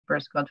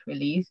papers got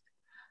released.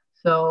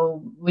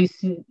 So we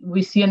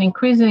see an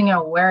increasing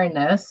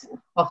awareness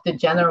of the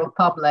general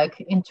public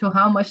into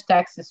how much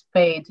tax is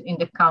paid in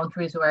the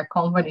countries where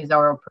companies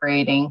are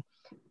operating.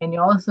 And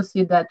you also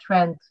see that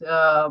trend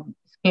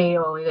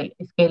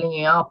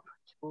scaling up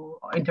to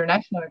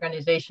international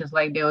organizations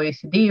like the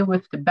OECD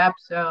with the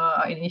BEPS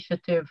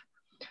initiative,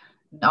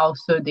 and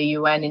also the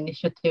UN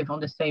initiative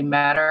on the same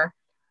matter.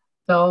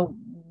 So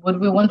what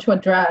we want to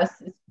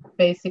address is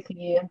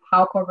basically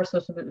how corporate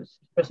social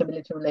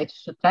responsibility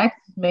relates to tax,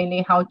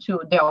 mainly how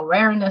the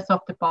awareness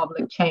of the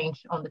public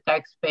change on the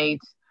tax paid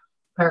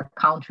per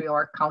country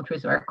or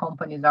countries where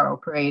companies are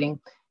operating.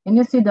 And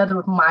you see that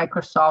with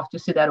Microsoft, you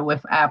see that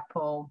with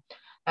Apple.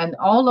 And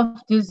all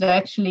of this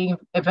actually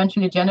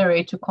eventually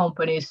generate to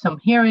companies some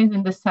hearings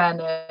in the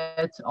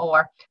Senate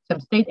or some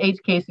state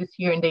aid cases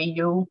here in the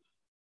EU.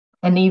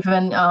 And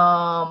even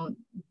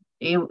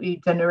it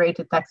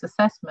generated tax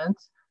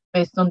assessments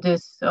based on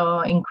this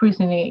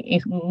increasingly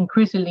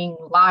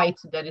light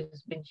that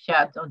has been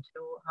shed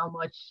onto how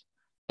much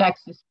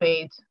tax is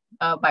paid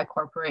by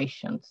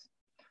corporations.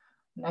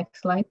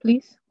 Next slide,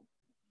 please.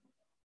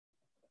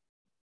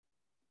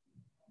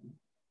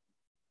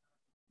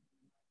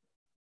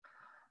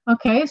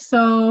 Okay,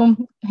 so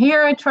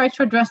here I try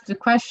to address the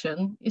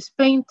question, is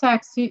paying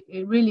tax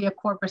really a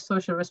corporate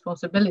social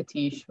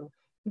responsibility issue?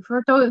 If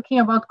we're talking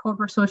about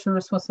corporate social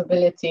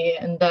responsibility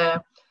and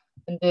the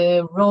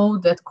role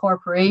that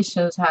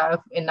corporations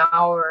have in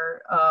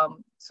our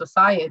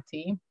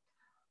society,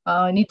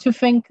 I need to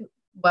think,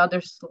 well,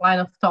 there's a line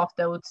of thought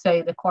that would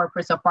say the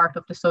corporates are part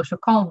of the social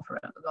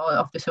contract.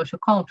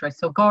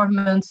 So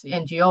governments,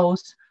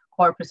 NGOs,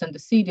 corporates, and the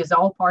cities are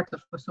all part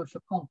of the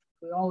social contract.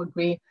 We all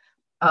agree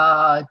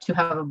to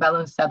have a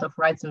balanced set of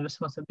rights and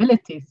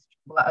responsibilities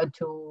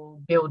to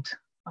build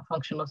a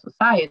functional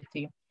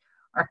society.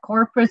 Are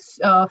corporates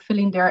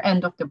filling their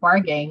end of the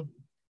bargain?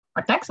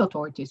 Are tax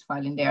authorities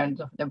filing their end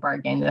of the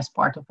bargain as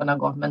part of a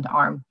government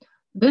arm?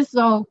 This is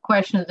all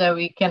questions that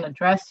we can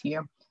address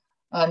here.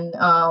 And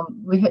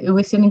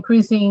we see an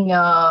increasing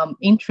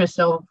interest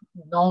of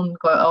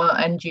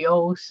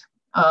non-NGOs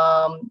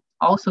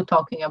also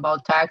talking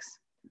about tax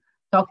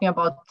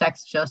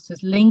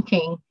justice,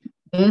 linking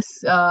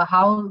this,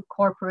 how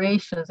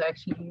corporations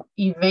actually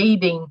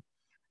evading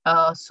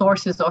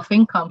sources of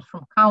income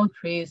from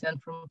countries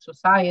and from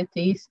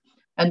societies,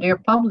 and they're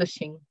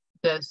publishing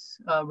this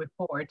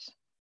report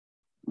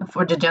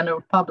for the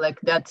general public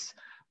that's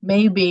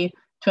maybe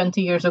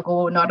 20 years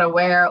ago not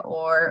aware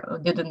or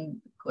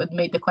didn't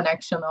make the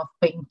connection of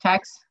paying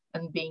tax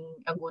and being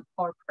a good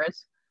corporate.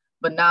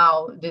 But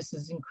now this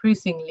is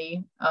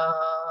increasingly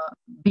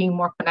being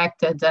more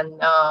connected and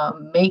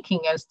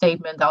making a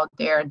statement out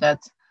there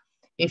that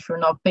if you're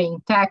not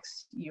paying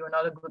tax, you're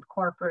not a good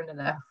corporate, and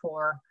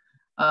therefore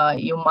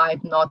you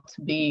might not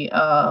be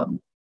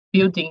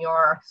building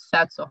your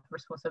sets of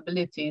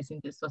responsibilities in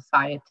this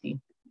society.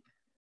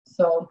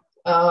 So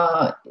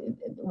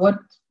what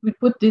we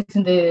put this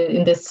in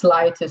this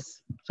slide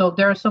is, so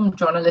there are some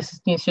journalist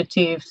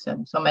initiatives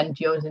and some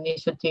NGOs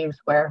initiatives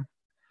where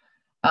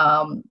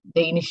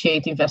they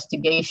initiate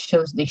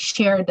investigations, they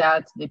share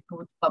that, they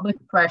put public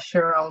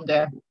pressure on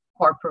the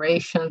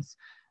corporations,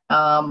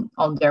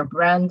 on their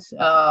brands,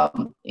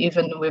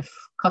 even with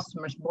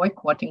customers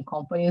boycotting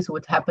companies,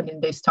 what happened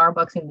in the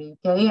Starbucks in the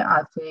UK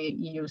after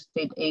EU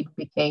state aid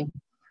became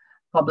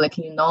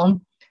publicly known.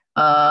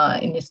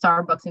 In the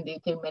Starbucks in the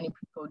UK, many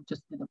people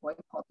just did a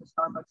boycott the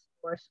Starbucks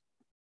stores.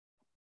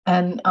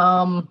 And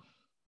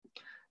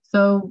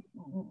so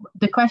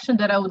the question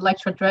that I would like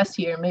to address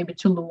here, maybe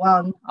to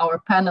Louan, our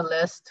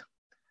panelist,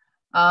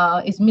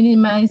 is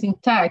minimizing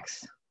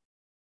tax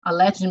a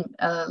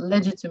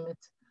legitimate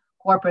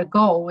corporate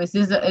goal? Is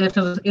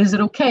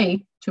it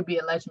okay to be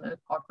a legitimate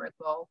corporate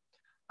goal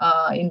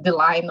in the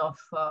line of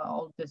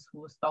all this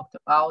was talked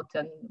about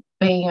and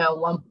paying a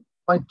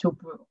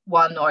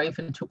 1.21 or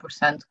even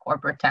 2%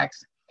 corporate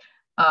tax?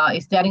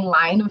 Is that in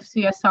line with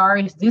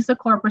CSR? Is this a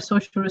corporate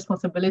social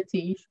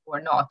responsibility issue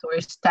or not? Or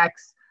is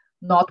tax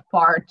not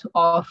part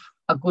of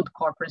a good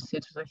corporate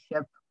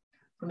citizenship?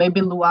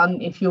 Maybe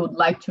Louan, if you would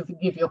like to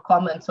give your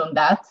comments on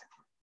that,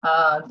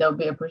 that would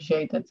be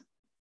appreciated.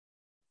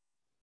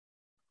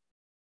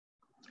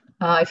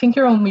 I think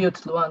you're on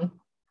mute, Louan.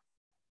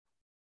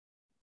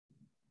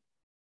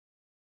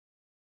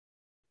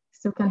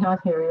 Still cannot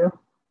hear you.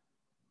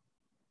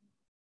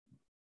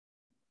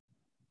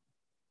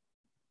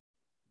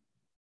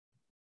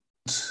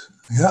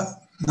 Yeah,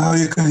 now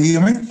you can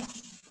hear me?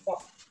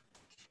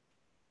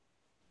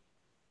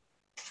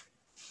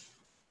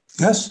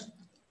 Yes?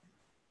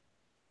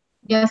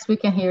 Yes, we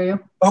can hear you.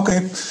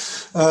 Okay.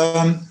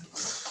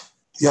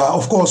 Yeah,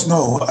 of course,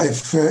 no.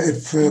 If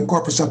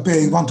corporates are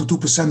paying 1 to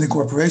 2% in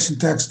corporation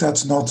tax,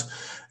 that's not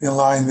in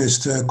line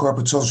with the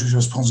corporate social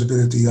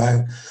responsibility.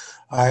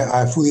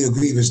 I fully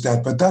agree with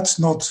that, but that's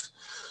not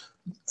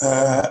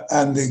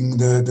ending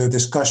the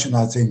discussion,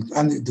 I think.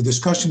 And the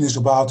discussion is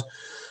about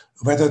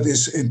whether it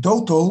is in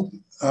total,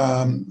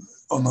 on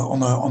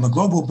a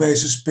global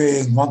basis,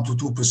 paying 1 to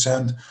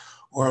 2%,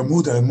 or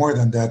more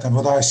than that. And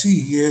what I see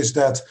here is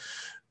that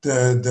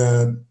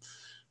the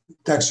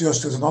Tax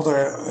Justice and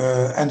other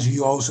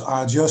NGOs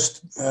are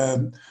just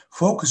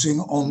focusing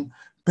on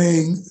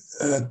paying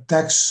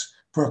tax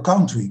per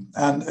country.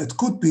 And it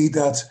could be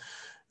that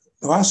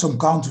there are some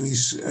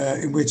countries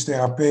in which they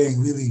are paying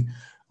really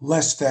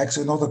less tax,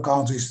 and other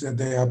countries that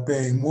they are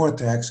paying more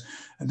tax.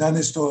 And then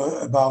it's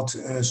about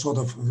sort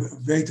of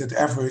weighted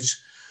average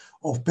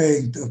of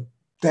paying the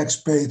tax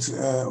paid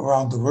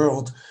around the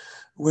world,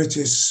 which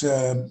is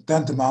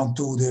tantamount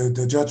to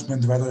the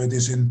judgment whether it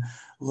is in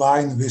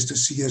line with the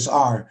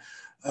CSR.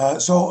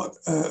 So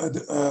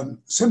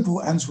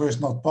simple answer is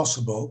not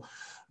possible,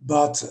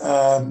 but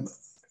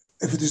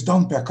if it is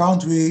done per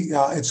country,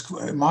 yeah, it's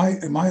in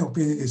my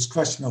opinion, it's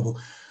questionable.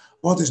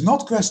 What is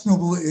not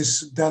questionable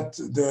is that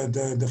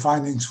the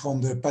findings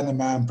from the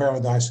Panama and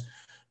Paradise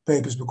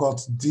Papers,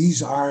 because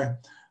these are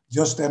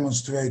just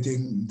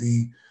demonstrating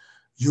the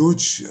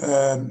huge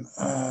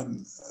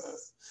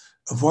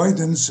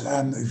avoidance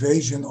and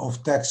evasion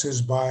of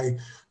taxes by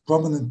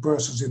prominent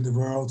persons in the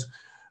world,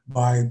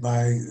 by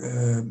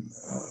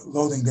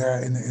loading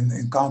there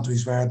in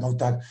countries where no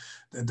tax,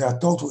 their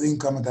total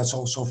income, and that's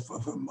also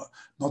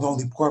not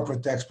only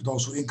corporate tax but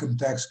also income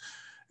tax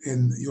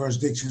in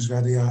jurisdictions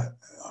where they are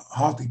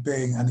hardly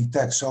paying any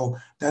tax. So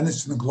then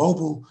it's on a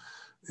global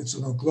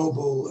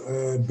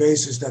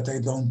basis that they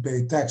don't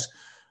pay tax.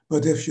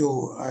 But if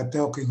you are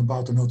talking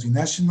about the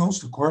multinationals,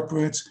 the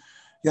corporates,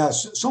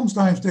 yes,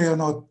 sometimes they are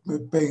not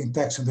paying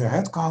tax in their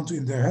head country,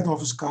 in their head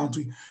office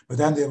country, but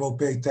then they will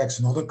pay tax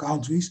in other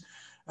countries.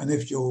 And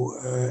if you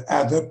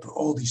add up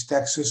all these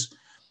taxes,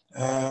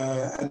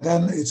 and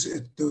then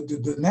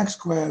the next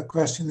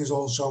question is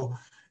also,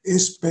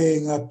 is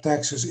paying up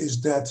taxes,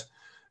 is that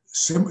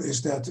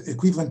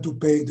equivalent to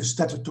paying the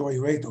statutory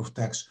rate of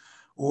tax,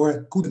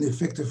 or could an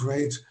effective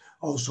rate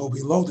also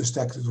be below the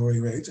statutory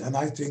rate? And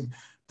I think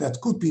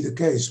that could be the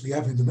case. We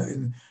have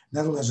in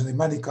Netherlands and in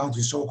many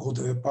countries so-called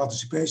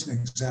participation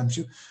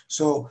exemption.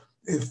 So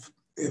if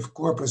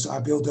corporates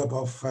are built up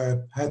of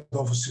head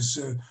offices,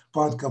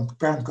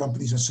 parent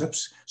companies, and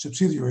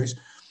subsidiaries,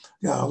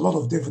 yeah, a lot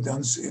of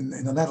dividends in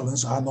the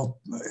Netherlands are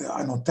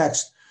not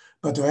taxed,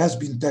 but there has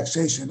been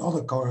taxation in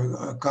other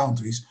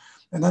countries,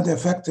 and then the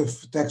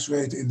effective tax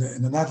rate in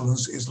the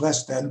Netherlands is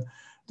less than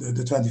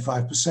the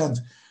 25%.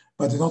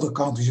 But in other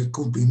countries, it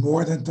could be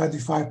more than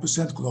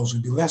 25%, could also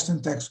be less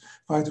than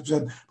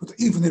 5%. But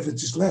even if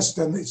it is less,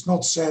 then it's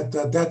not said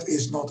that that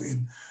is not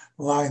in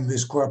line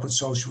with corporate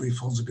social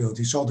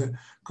responsibility. So the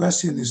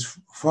question is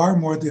far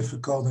more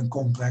difficult and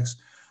complex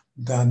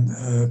than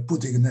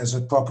putting it as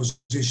a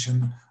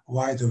proposition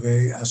right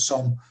away, as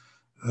some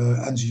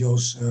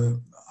NGOs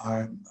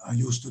are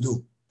used to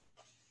do.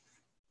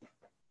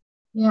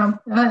 Yeah,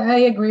 I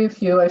agree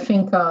with you. I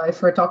think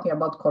if we're talking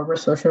about corporate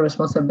social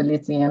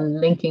responsibility and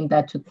linking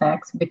that to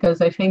tax,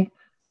 because I think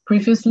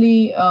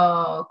previously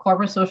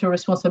corporate social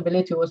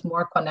responsibility was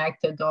more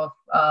connected of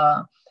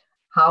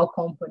how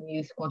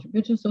companies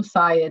contribute to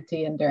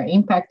society and their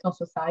impact on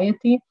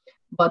society,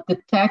 but the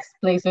tax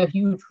plays a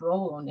huge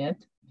role on it.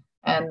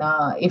 And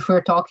if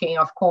we're talking,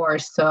 of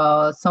course,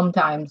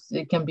 sometimes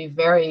it can be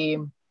very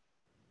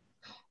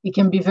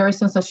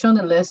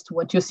sensationalist,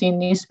 what you see in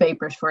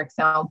newspapers, for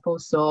example.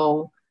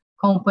 So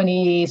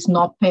companies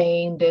not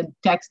paying the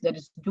tax that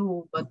is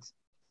due. But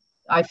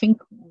I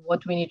think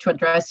what we need to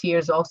address here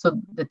is also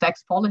the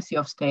tax policy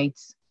of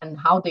states and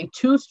how they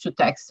choose to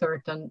tax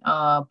certain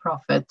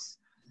profits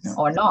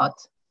or not.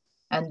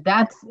 And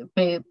that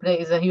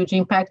plays a huge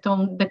impact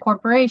on the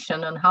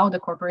corporation and how the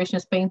corporation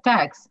is paying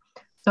tax.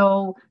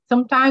 So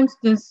sometimes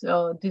this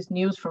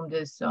news from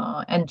these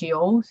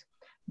NGOs,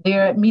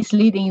 they're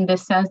misleading in the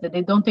sense that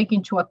they don't take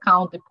into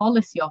account the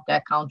policy of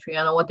that country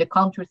and what the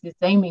country is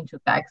aiming to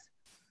tax.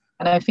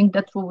 And I think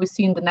that's what we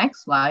see in the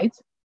next slide.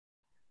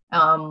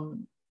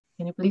 Can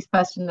you please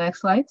pass to the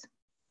next slide?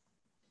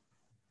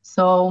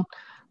 So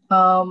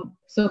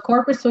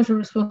corporate social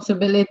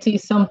responsibility,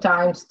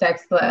 sometimes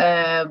tax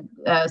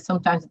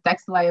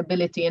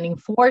liability and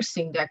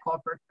enforcing their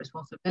corporate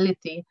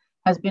responsibility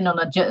has been on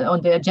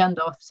the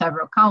agenda of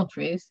several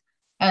countries.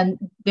 And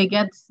they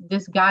get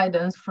this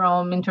guidance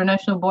from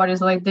international bodies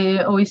like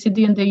the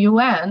OECD and the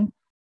UN,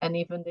 and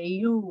even the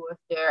EU with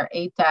their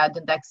ATAD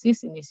and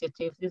Taxis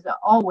initiatives. These are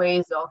all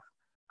ways of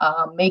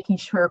making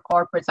sure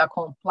corporates are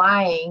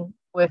complying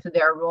with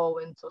their role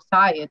in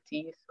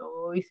society. So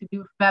OECD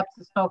with BEPS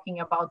is talking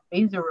about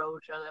base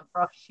erosion and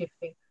profit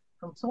shifting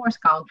from source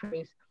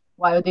countries,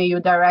 while the EU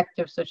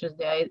directives such as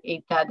the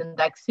ATAD and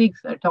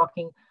DAC6 are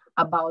talking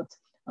about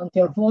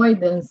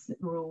anti-avoidance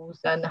rules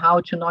and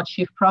how to not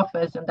shift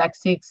profits, and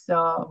DAC6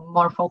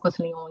 more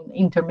focusing on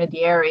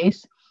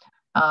intermediaries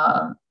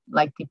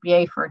like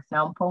TPA, for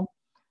example.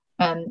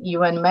 And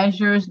UN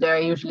measures, they're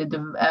usually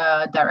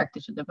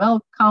directed to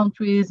developed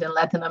countries. In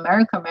Latin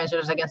America,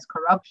 measures against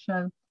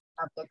corruption.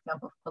 For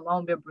example, of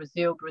Colombia,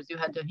 Brazil. Brazil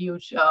had a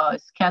huge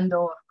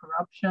scandal of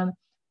corruption,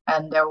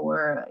 and there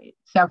were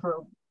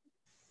several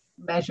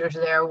measures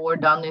there were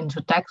done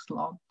into tax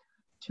law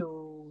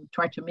to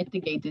try to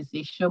mitigate this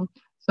issue.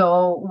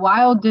 So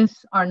while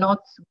these are not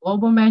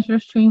global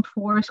measures to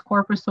enforce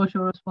corporate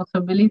social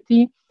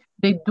responsibility,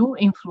 they do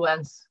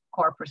influence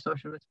corporate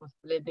social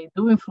responsibility. They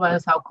do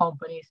influence how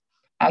companies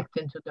act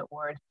into the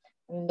world.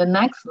 In the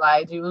next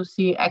slide, you will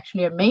see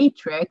actually a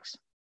matrix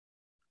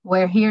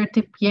where here at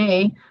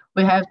TPA,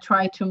 we have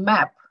tried to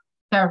map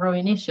several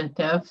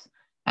initiatives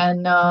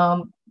and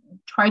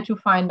try to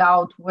find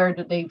out where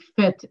do they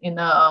fit in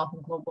a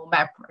global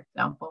map, for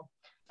example.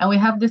 And we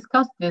have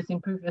discussed this in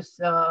previous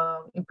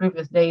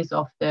days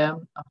of the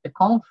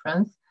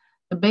conference.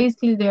 So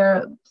basically, there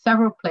are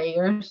several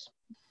players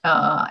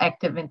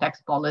active in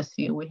tax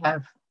policy. We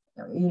have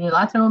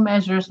unilateral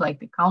measures like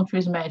the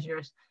countries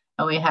measures,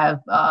 and we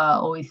have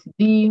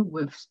OECD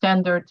with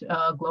standard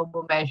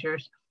global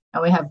measures,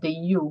 and we have the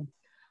EU.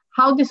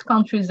 How these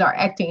countries are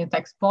acting in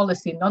tax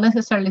policy, not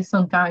necessarily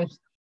sometimes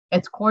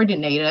it's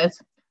coordinated.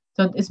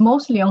 So it's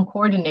mostly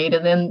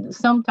uncoordinated, and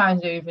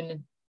sometimes they're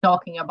even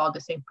talking about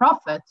the same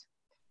profits.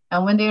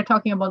 And when they are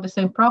talking about the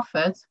same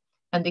profits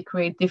and they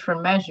create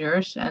different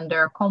measures and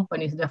there are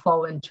companies that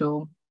fall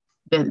into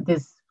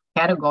these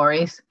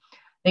categories,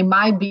 they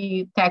might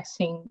be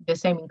taxing the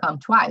same income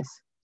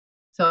twice.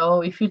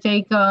 So if you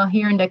take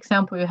here in the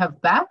example, you have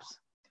BEPS.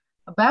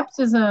 BEPS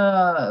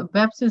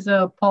is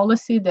a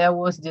policy that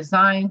was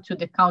designed to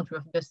the country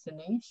of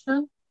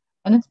destination,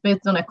 and it's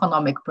based on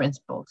economic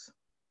principles.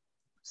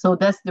 So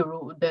that's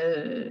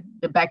the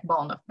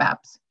backbone of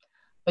BEPS.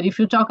 But if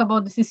you talk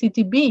about the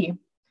CCTB,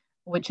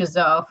 which is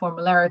a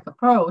formulaic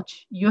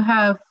approach, you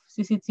have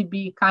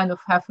CCTB kind of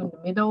half in the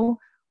middle,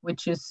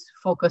 which is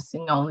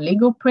focusing on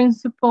legal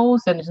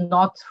principles and is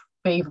not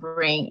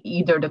favoring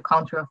either the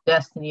country of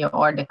destiny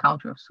or the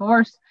country of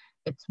source.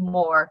 It's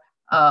more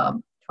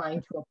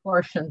trying to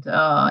apportion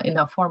in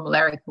a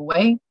formulaic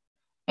way.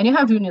 And you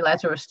have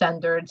unilateral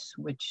standards,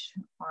 which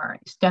are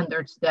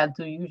standards that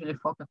do usually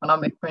focus on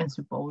economic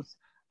principles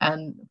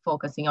and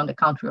focusing on the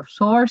country of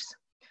source.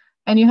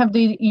 And you have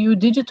the EU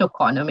digital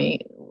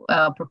economy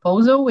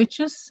proposal,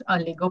 which is a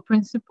legal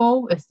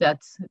principle, is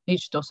that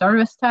digital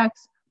service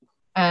tax,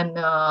 and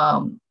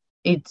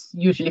it's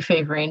usually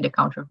favoring the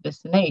country of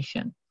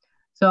destination.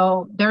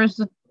 So there is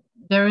a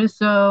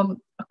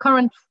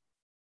current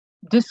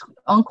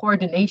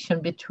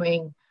uncoordination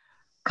between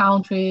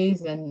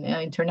countries and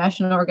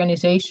international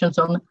organizations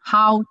on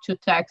how to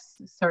tax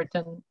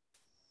certain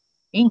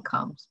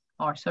incomes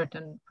or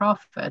certain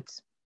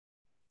profits.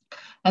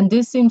 And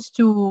this seems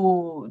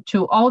to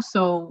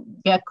also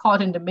get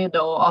caught in the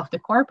middle of the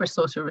corporate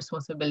social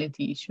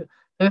responsibility issue.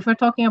 So if we're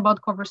talking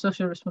about corporate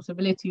social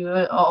responsibility, you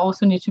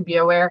also need to be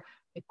aware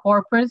the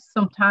corporates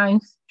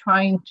sometimes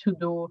trying to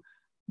do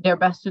their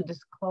best to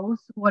disclose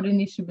what it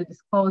needs to be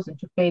disclosed and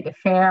to pay the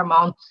fair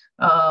amount,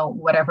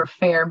 whatever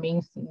fair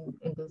means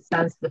in the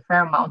sense, the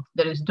fair amount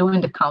that is due in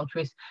the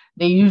countries.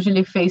 They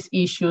usually face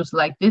issues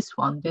like this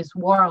one, this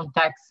war on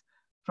tax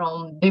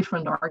from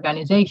different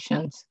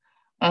organizations.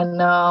 And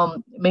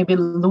maybe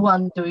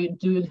Louan, do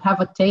you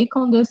have a take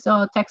on this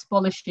tax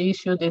policy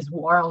issue, this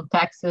war on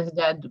taxes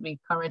that we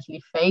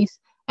currently face,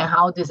 and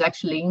how this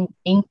actually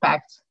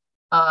impacts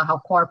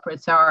how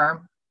corporates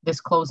are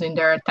disclosing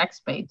their tax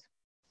paid?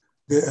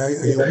 You're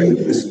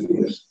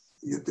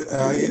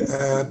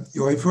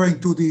referring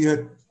to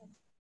the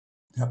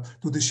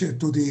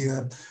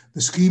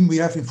scheme we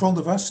have in front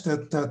of us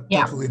that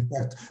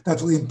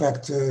will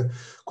impact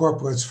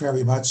corporates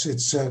very much.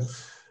 It's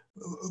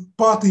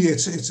partly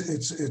it's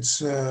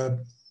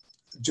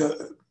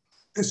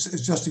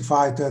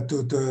justified that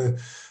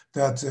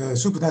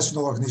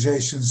supranational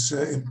organizations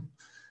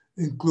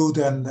include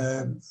and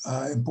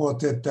import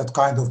that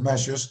kind of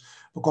measures,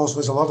 because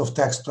there's a lot of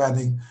tax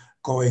planning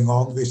going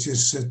on, which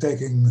is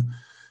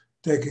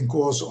taking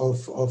course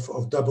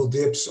of double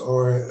dips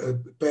or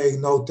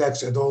paying no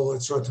tax at all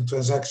at certain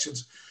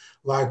transactions,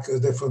 like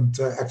different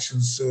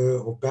actions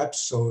of BEPS,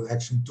 so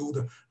Action 2,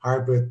 the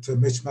hybrid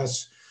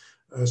mismatch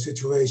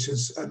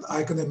situations. And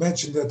I can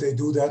imagine that they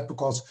do that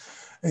because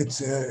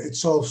it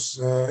solves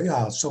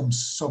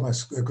some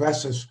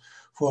aggressive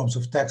forms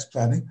of tax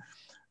planning.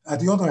 On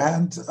the other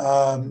hand,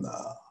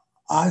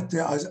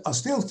 I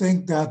still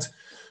think that,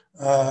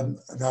 and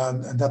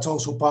that's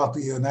also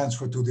partly an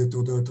answer to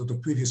the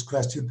previous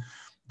question,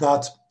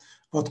 that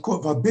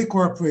what big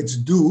corporates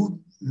do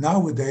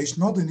nowadays,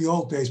 not in the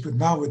old days, but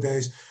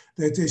nowadays,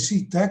 that they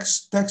see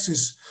tax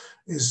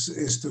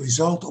is the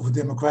result of a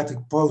democratic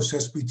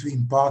process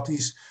between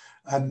parties,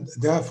 and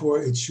therefore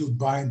it should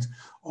bind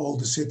all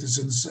the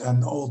citizens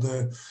and all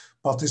the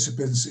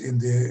participants in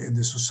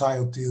the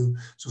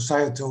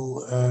societal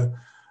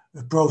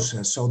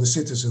process, so the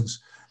citizens.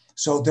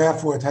 So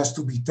therefore it has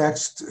to be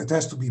taxed, it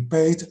has to be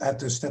paid at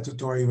the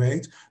statutory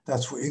rate.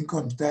 That's for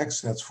income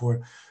tax, that's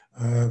for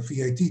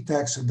VAT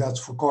tax, and that's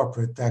for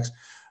corporate tax.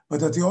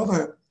 But at the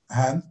other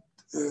hand,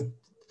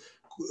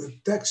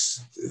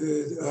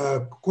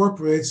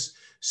 corporates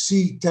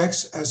see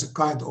tax as a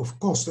kind of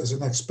cost, as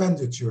an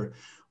expenditure,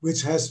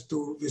 which has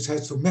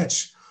to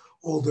match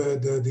all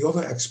the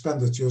other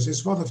expenditures.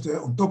 It's one of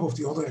on top of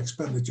the other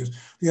expenditures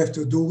you have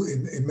to do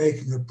in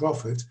making a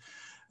profit.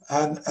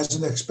 And as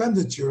an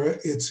expenditure,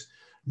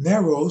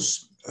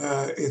 narrows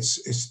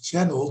its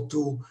channel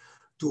to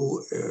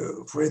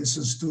for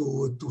instance,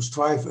 to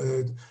strive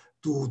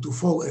to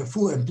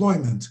full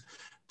employment,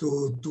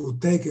 to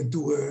take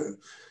into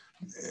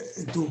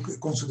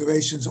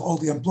considerations all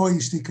the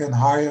employees they can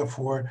hire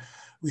for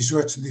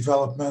research and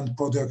development,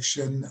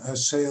 production,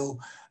 sale,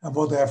 and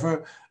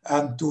whatever,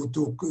 and to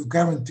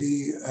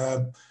guarantee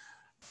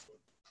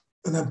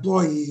an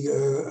employee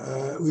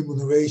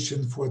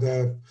remuneration for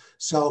their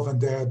self and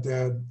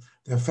their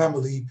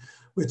family,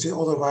 which they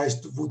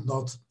otherwise would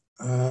not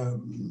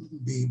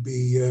be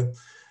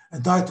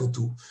entitled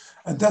to.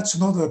 And that's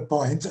another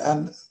point.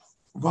 And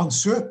one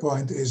third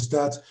point is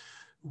that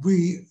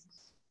we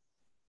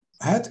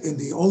had in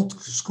the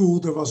old school,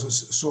 there was a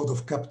sort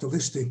of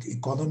capitalistic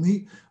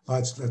economy.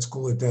 Let's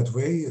call it that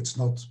way. It's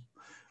not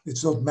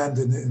meant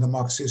in a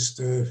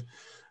Marxist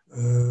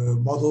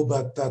model,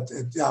 but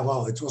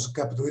it was a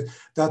capitalist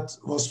that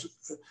was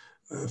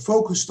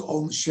focused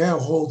on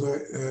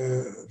shareholder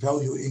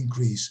value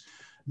increase.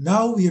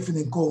 Now we have an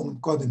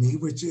economy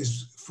which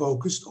is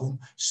focused on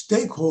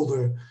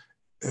stakeholder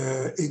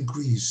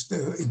increase,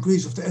 the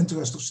increase of the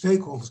interest of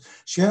stakeholders.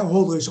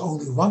 Shareholder is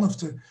only one of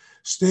the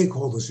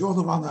stakeholders. The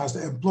other one has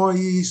the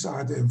employees,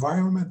 are the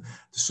environment,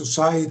 the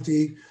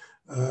society,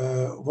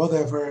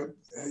 whatever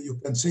you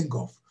can think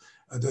of,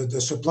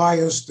 the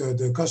suppliers,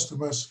 the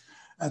customers,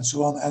 and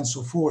so on and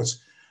so forth.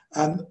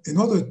 And in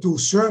order to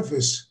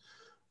service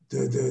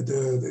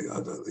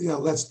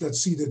let's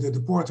see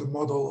the Porter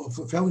model of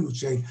the value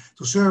chain,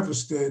 to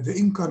service the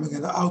incoming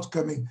and the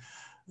outcoming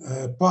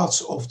parts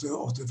of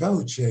the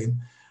value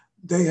chain,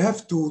 they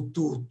have to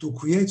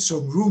create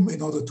some room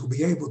in order to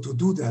be able to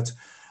do that.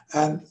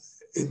 And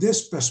in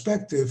this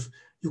perspective,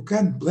 you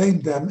can't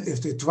blame them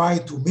if they try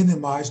to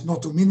minimize,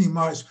 not to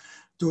minimize,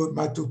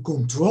 but to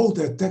control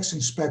their tax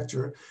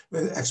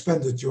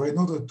expenditure in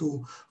order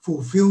to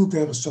fulfill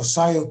their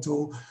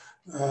societal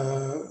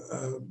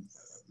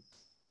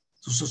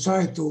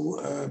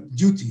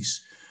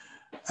duties.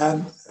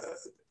 And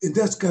in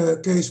that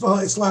case, well,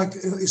 it's like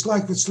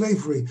with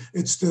slavery.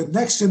 It's the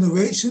next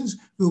generations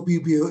will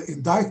be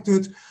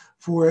indicted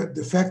for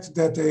the fact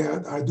that they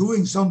are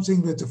doing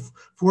something that the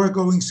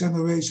foregoing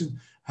generation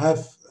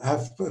have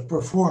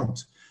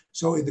performed.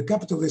 So in the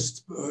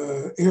capitalist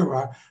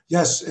era,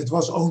 yes, it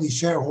was only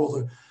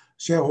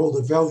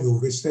shareholder value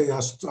which they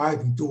are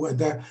striving to, and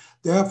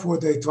therefore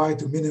they try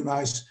to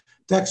minimize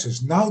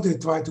taxes. Now they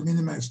try to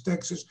minimize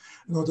taxes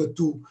in order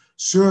to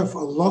serve a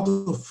lot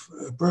of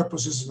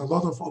purposes and a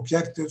lot of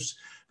objectives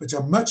which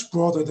are much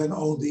broader than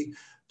only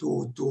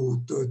to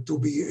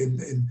be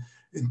in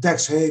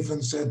tax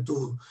havens and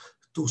to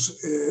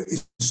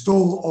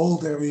install all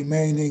their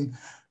remaining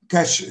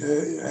cash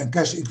and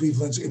cash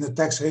equivalents in a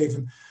tax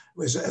haven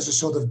as a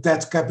sort of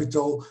debt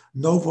capital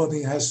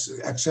nobody has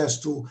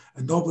access to,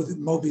 and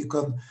nobody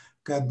can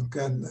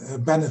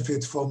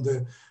benefit from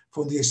the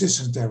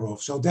existence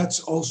thereof. So that's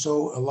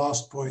also a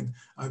last point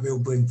I will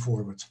bring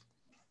forward.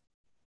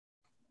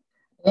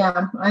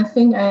 Yeah, I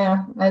think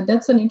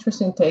that's an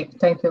interesting take.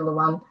 Thank you,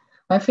 Louan.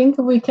 I think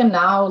we can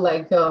now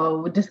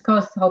we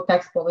discussed how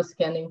tax policy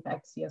can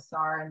impact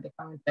CSR and the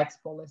current tax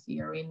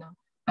policy arena.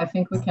 I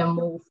think we can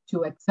move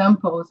to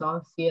examples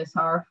of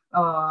CSR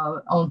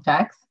on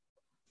tax.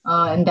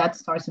 And that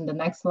starts in the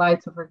next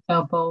slide. So for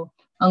example,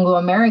 Anglo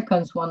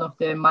American's one of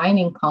the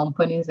mining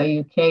companies, a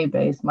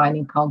UK-based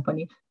mining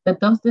company, that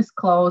does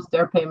disclose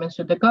their payments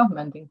to the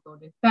government,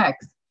 including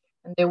tax.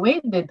 And the way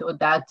they do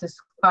that is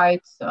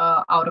quite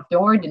out of the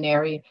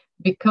ordinary,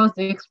 because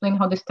they explain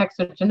how these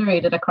taxes are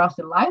generated across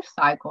the life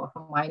cycle of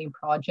a mining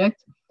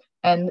project.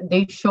 And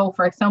they show,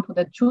 for example,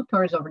 that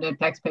 2/3 of their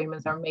tax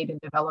payments are made in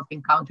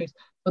developing countries.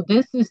 So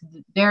this is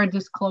their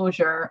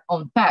disclosure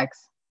on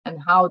tax and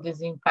how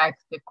this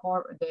impacts the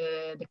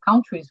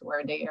countries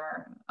where they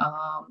are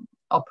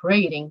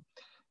operating.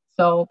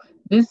 So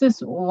this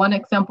is one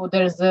example.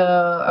 There's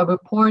a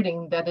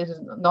reporting that is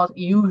not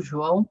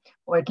usual,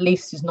 or at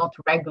least is not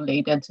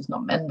regulated. It's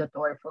not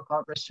mandatory for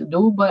corporates to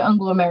do, but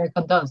Anglo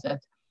American does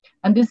it.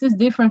 And this is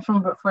different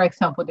from, for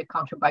example, the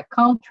country by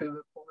country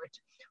report,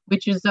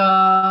 which is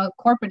a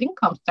corporate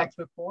income tax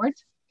report,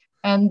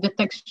 and the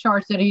tax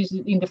charge that is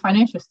in the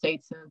financial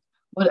statements.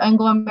 What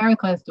Anglo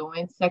American is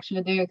doing is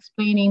actually they're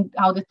explaining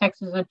how the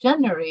taxes are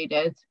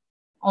generated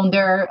on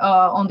their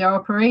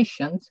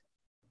operations.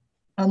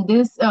 And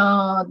this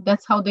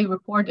that's how they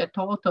report a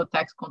total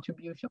tax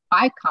contribution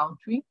by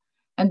country.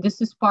 And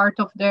this is part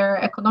of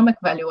their economic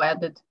value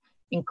added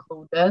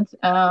included,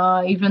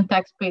 even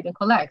tax paid and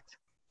collect.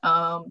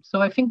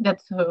 So I think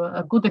that's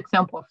a good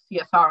example of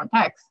CSR on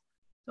tax.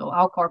 So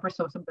how corporate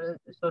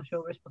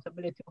social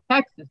responsibility of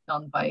tax is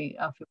done by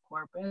a few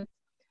corporates.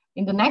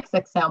 In the next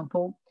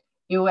example,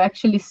 you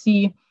actually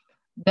see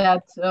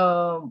that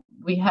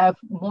we have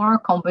more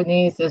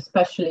companies,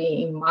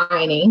 especially in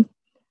mining,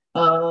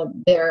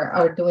 they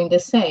are doing the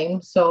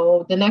same.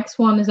 So the next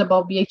one is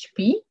about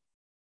BHP.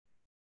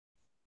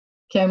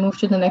 Can I move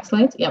to the next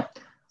slide? Yeah.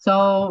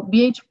 So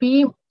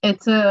BHP,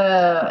 it's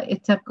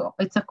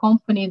a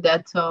company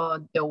that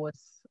there was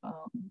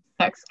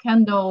tax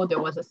scandal.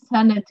 There was a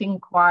Senate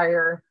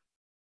inquiry,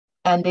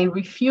 and they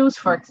refused,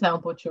 for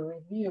example, to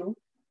review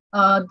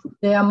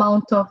the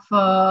amount of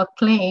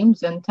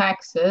claims and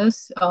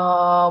taxes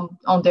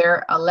on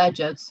their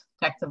alleged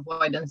tax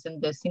avoidance in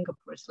the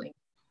Singapore link.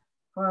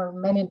 For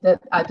many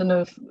that, I don't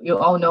know if you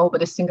all know, but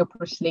the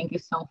Singapore link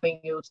is something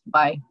used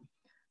by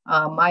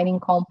mining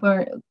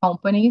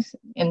companies.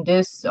 And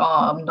this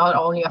not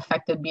only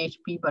affected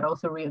BHP, but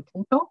also Rio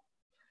Tinto.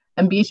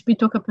 And BHP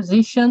took a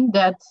position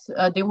that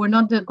they were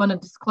not going to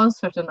disclose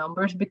certain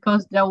numbers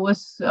because that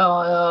was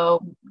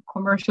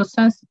commercial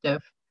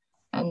sensitive.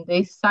 And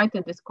they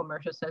cited this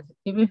commercial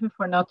sensitivity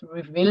for not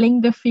revealing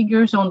the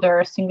figures on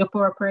their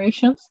Singapore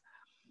operations.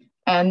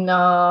 And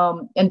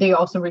they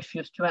also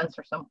refused to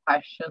answer some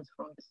questions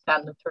from the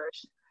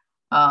senators.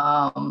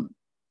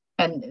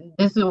 And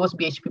this was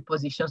BHP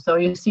position. So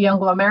you see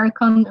Anglo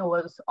American, it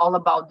was all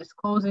about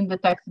disclosing the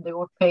tax they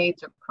were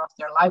paid across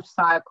their life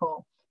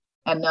cycle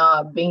and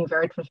being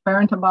very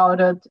transparent about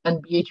it.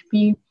 And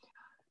BHP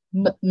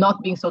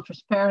not being so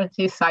transparent,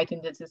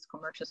 citing this is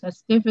commercial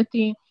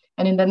sensitivity.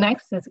 And in the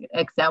next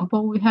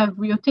example, we have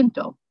Rio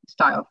Tinto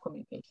style of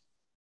communication.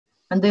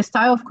 And the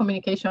style of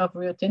communication of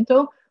Rio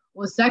Tinto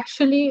was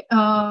actually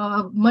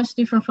much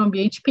different from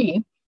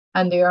BHP,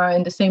 and they are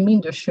in the same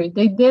industry.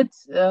 They did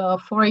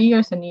for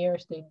years and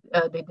years, they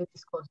did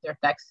disclose their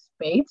taxes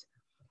paid,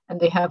 and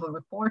they have a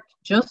report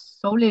just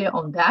solely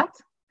on that.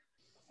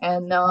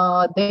 And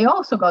they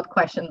also got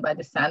questioned by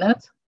the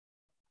Senate,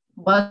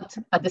 but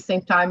at the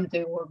same time,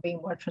 they were being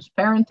more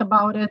transparent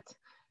about it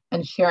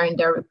and sharing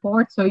their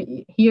report. So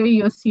here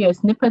you see a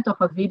snippet of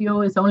a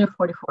video, is only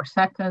 44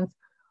 seconds,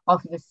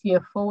 of the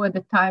CFO at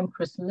the time,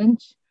 Chris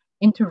Lynch,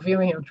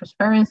 interviewing on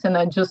transparency. And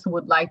I just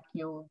would like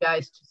you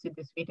guys to see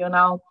this video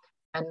now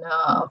and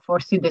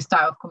foresee the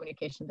style of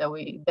communication that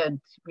Rio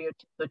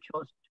Tinto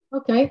chose.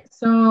 Okay,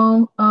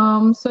 so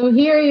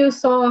here you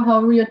saw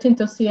how Rio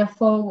Tinto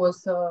CFO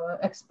was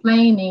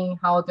explaining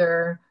how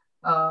their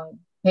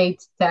paid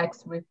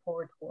tax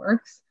report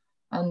works.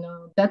 And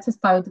that's a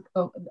style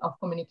of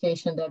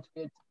communication that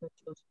Rio Tinto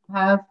chose to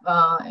have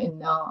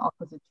in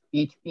opposite to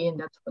BHP, and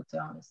that's what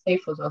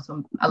Saif was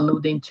also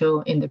alluding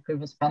to in the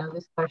previous panel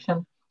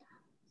discussion.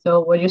 So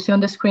what you see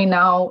on the screen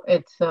now,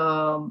 it's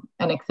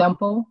an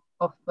example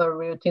of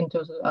Rio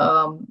Tinto's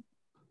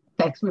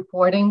tax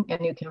reporting,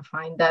 and you can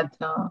find that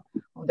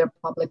on their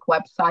public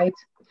website.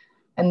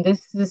 And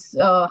this is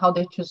how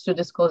they choose to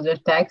disclose their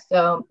tax.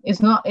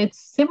 It's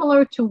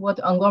similar to what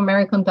Anglo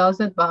American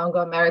does it, but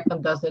Anglo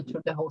American does it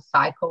through the whole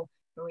cycle.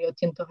 Rio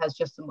Tinto has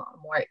just a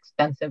more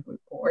extensive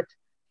report.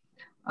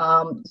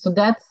 So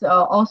that's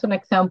also an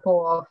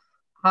example of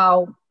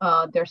how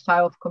their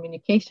style of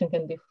communication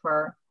can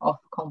differ of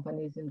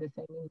companies in the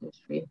same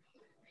industry.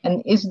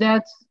 And is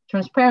that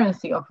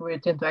transparency of Rio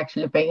Tinto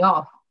actually paying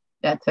off?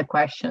 That's a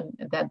question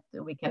that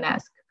we can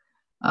ask.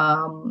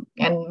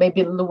 And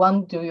maybe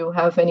Louan, do you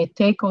have any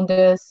take on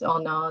this,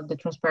 on the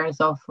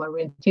transparency of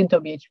Rio Tinto,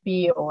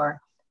 BHP,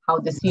 or how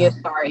the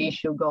CSR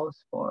issue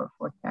goes for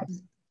tax?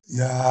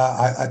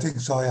 Yeah, I think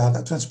so. Yeah,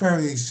 the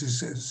transparency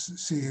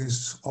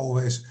is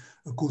always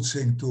a good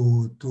thing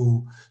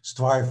to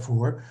strive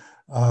for.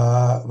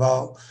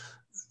 Well,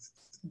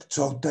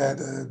 so that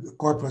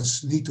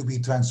corporates need to be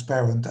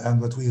transparent, and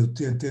what Rio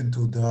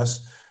Tinto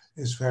does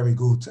is very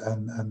good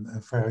and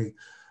very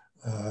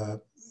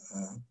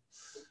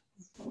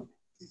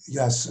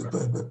yes,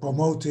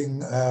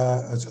 promoting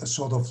a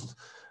sort of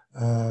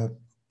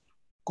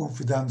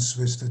confidence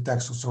with the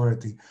tax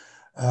authority.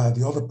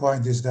 The other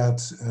point is that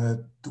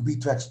to be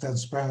tax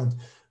transparent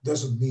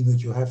doesn't mean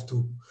that you have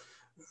to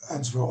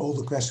answer all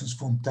the questions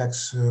from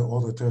tax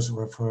auditors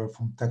or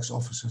from tax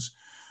officers,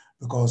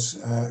 because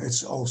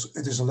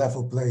it is a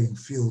level playing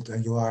field,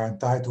 and you are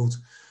entitled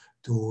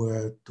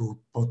to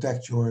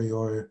protect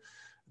your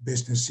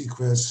business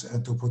secrets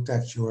and to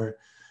protect your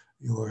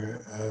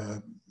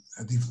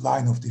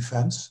line of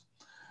defense.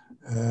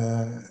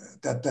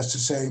 That's the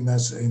same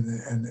as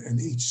in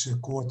each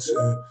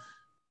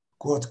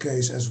court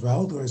case as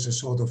well. There is a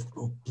sort of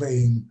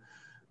playing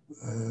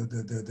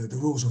the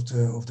rules of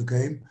the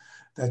game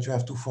that you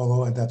have to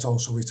follow, and that's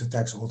also with the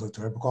tax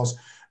auditor, because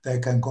they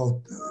can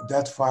go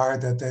that far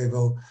that they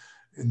will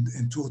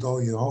intrude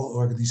all your whole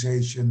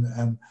organization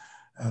and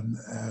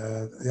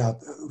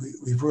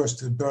reverse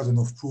the burden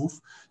of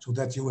proof, so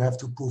that you have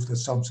to prove that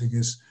something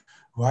is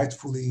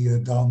rightfully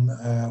done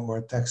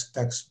or tax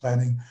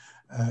planning.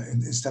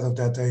 Instead of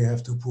that, they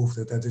have to prove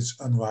that it's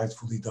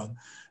unrightfully done.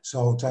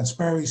 So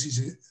transparency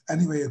is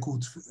anyway a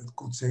good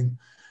thing,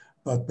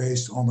 but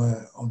based on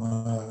a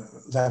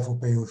level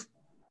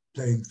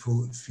playing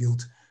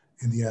field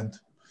in the end.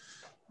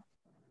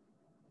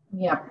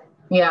 Yeah,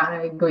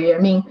 I agree. I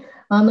mean,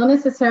 not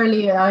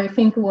necessarily. I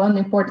think one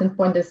important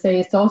point to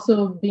say is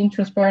also being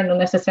transparent not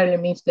necessarily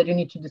means that you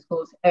need to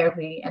disclose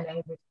every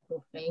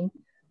single thing.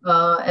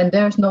 And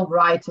there's no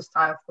right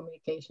style of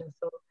communication.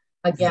 So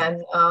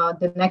again,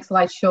 the next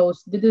slide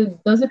shows,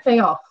 does it pay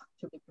off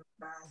to be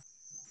transparent,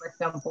 for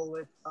example,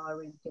 with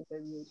Rio Tinto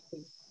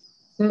UHP?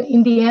 So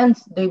in the end,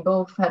 they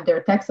both had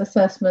their tax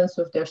assessments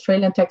with the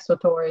Australian tax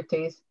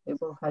authorities. They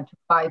both had to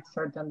fight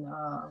certain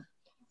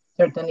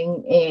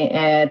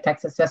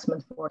tax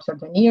assessment for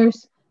certain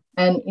years.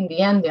 And in the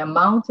end, the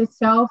amount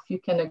itself, you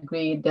can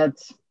agree that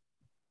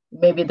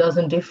maybe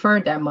doesn't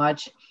differ that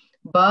much.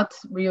 But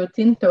Rio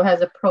Tinto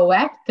has a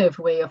proactive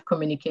way of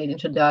communicating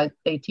to the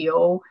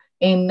ATO,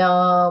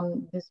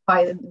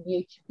 despite the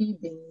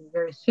BHP being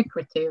very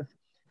secretive.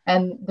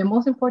 And the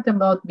most important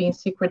about being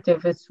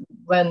secretive is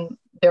when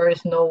there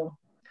is no,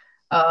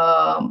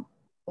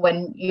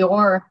 when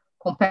your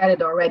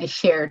competitor already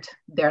shared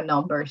their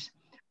numbers.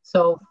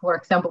 So, for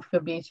example, for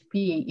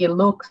BHP, it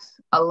looks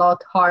a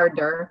lot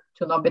harder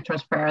to not be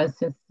transparent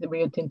since the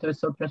Rio Tinto is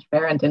so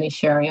transparent and is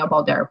sharing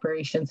about their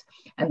operations,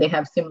 and they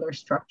have similar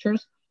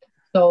structures.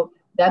 So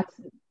that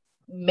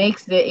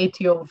makes the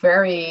ATO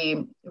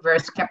very, very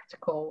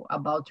skeptical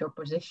about your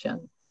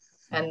position.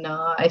 And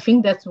I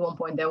think that's one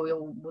point that we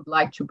would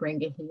like to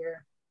bring in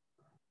here.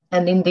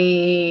 And in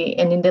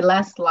the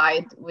last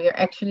slide, we're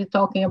actually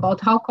talking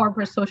about how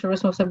corporate social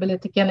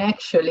responsibility can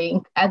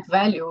actually add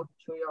value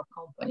to your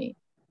company.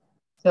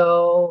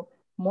 So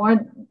more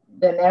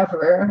than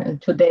ever,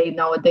 and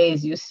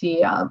nowadays, you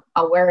see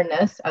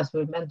awareness, as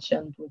we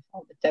mentioned with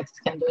all the tax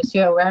scandals, you see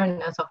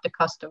awareness of the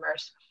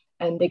customers,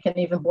 and they can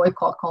even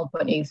boycott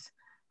companies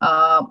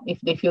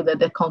if they feel that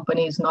the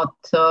company is not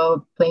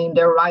playing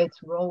their right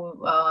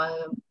role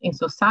in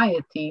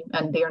society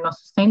and they are not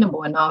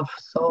sustainable enough.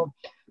 So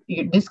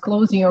you're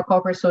disclosing your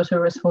corporate social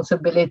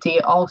responsibility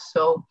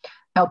also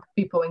help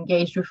people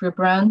engage with your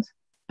brand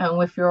and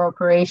with your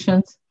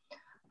operations.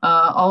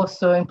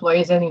 Also,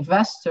 employees and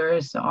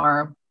investors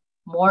are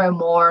more and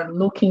more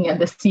looking at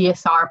the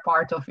CSR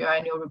part of your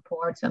annual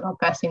reports and not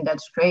passing that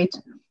straight.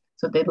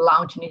 So they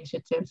launch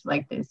initiatives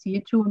like the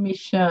CO2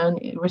 emission,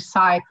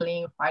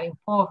 recycling, fighting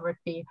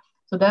poverty.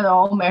 So that are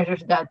all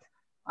measures that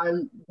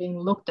are being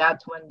looked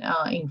at when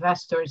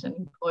investors and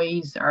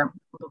employees are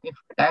looking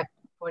for that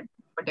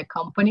for the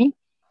company.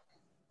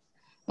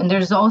 And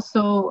there's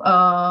also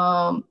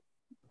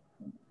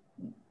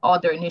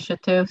other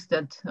initiatives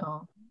that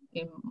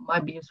it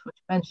might be useful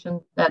to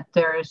mention, that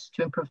there's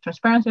to improve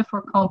transparency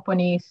for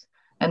companies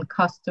and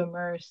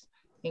customers,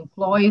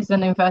 employees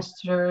and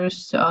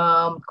investors,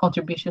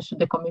 contributions to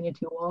the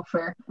community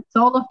welfare.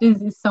 So all of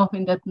this is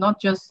something that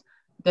not just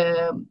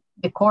the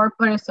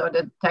corporates or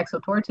the tax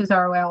authorities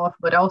are aware of,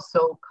 but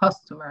also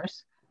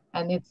customers.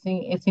 And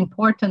it's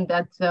important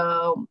that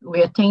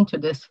we attain to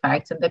these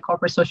facts, and the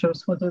corporate social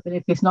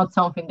responsibility is not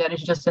something that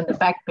is just in the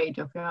back page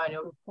of your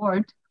annual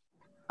report,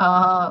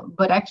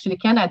 but actually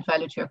can add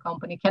value to your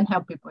company, can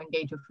help people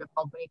engage with your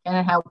company,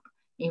 can help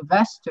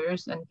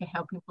investors, and can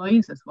help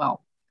employees as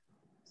well.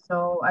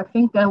 So I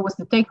think that was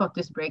the take of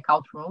this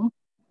breakout room.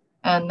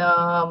 And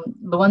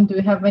Louan, do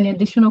you have any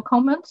additional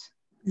comments?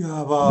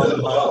 Yeah, well,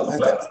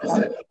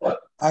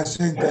 I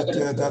think that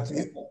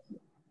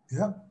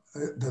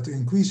the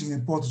increasing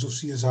importance of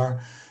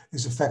CSR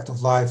is a fact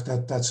of life.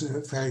 That's a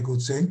very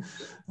good thing.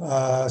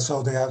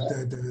 So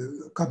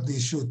the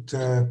companies should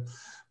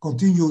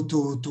continue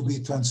to be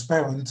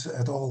transparent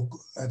at all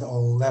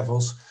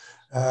levels.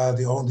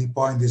 The only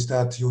point is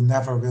that you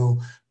never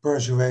will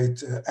persuade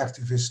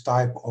activist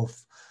type of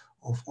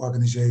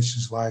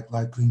organizations like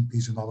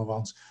Greenpeace and other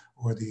ones,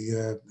 or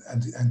the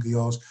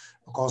NGOs,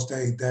 because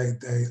they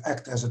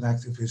act as an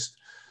activist.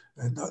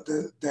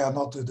 They are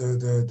not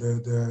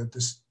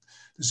the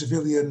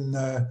civilian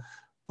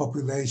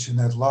population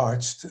at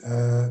large,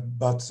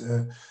 but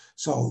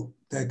so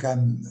they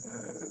can.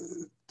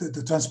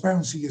 The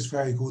transparency is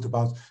very good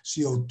about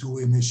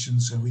CO2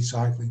 emissions and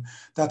recycling.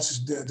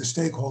 That's the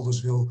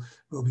stakeholders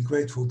will be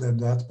grateful than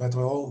that, but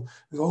there will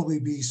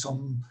always be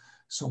some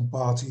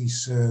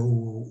parties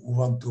who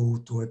want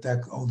to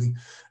attack only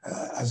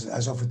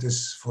as of it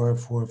is for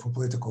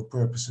political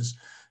purposes.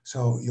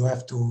 So you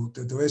have to.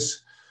 There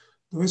is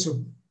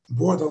a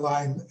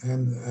borderline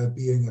in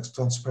being as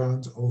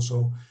transparent,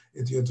 also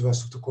in the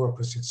interest of the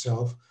corpus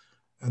itself.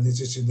 And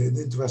it is in the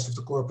interest of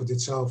the corporate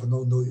itself, and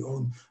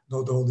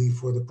not only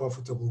for the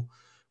profitable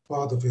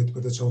part of it,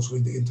 but it's also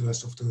in the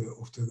interest of the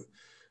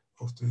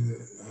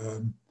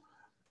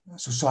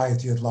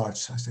society at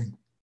large, I think.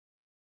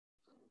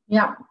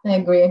 Yeah, I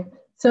agree.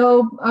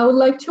 So I would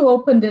like to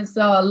open this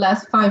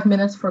last 5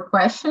 minutes for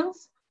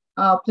questions.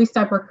 Please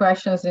type your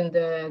questions in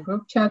the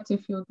group chat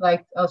if you'd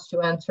like us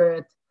to answer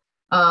it.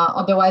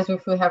 Otherwise,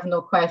 if we have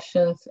no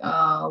questions, we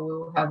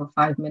will have a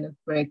 5-minute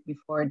break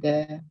before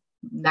the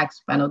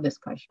next panel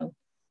discussion.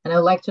 And I'd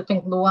like to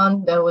thank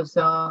Louan. That was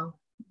a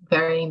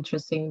very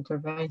interesting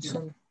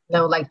intervention. Yeah. And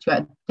I would like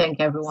to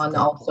thank everyone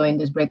also in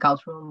this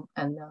breakout room.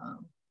 And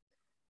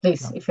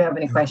please, if you have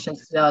any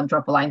questions,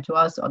 drop a line to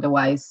us.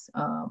 Otherwise,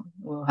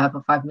 we'll have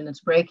a 5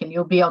 minutes break and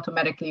you'll be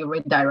automatically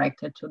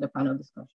redirected to the panel discussion.